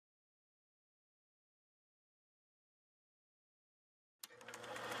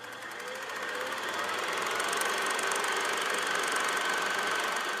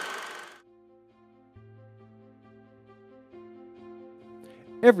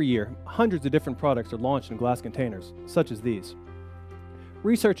Every year, hundreds of different products are launched in glass containers, such as these.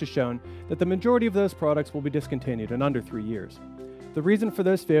 Research has shown that the majority of those products will be discontinued in under 3 years. The reason for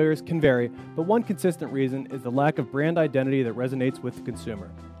those failures can vary, but one consistent reason is the lack of brand identity that resonates with the consumer.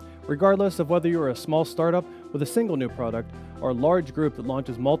 Regardless of whether you are a small startup with a single new product or a large group that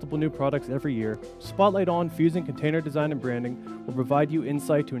launches multiple new products every year, Spotlight on Fusing Container Design and Branding will provide you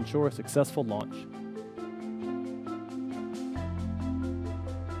insight to ensure a successful launch.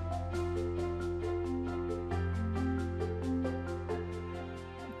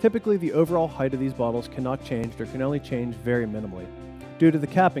 Typically, the overall height of these bottles cannot change or can only change very minimally, due to the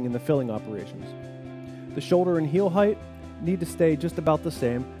capping in the filling operations. The shoulder and heel height need to stay just about the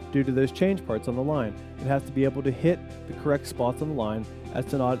same due to those change parts on the line. It has to be able to hit the correct spots on the line as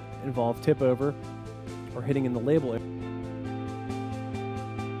to not involve tip over or hitting in the label area.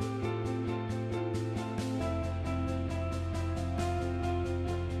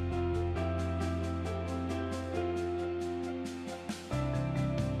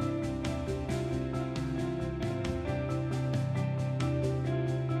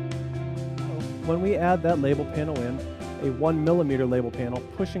 When we add that label panel in, a 1mm label panel,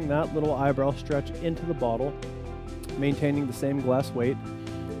 pushing that little eyebrow stretch into the bottle, maintaining the same glass weight,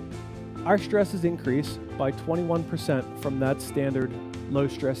 our stresses increase by 21% from that standard low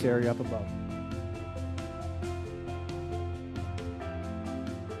stress area up above.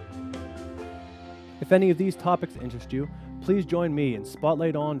 If any of these topics interest you, please join me in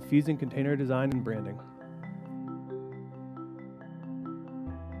Spotlight on Fusing Container Design and Branding.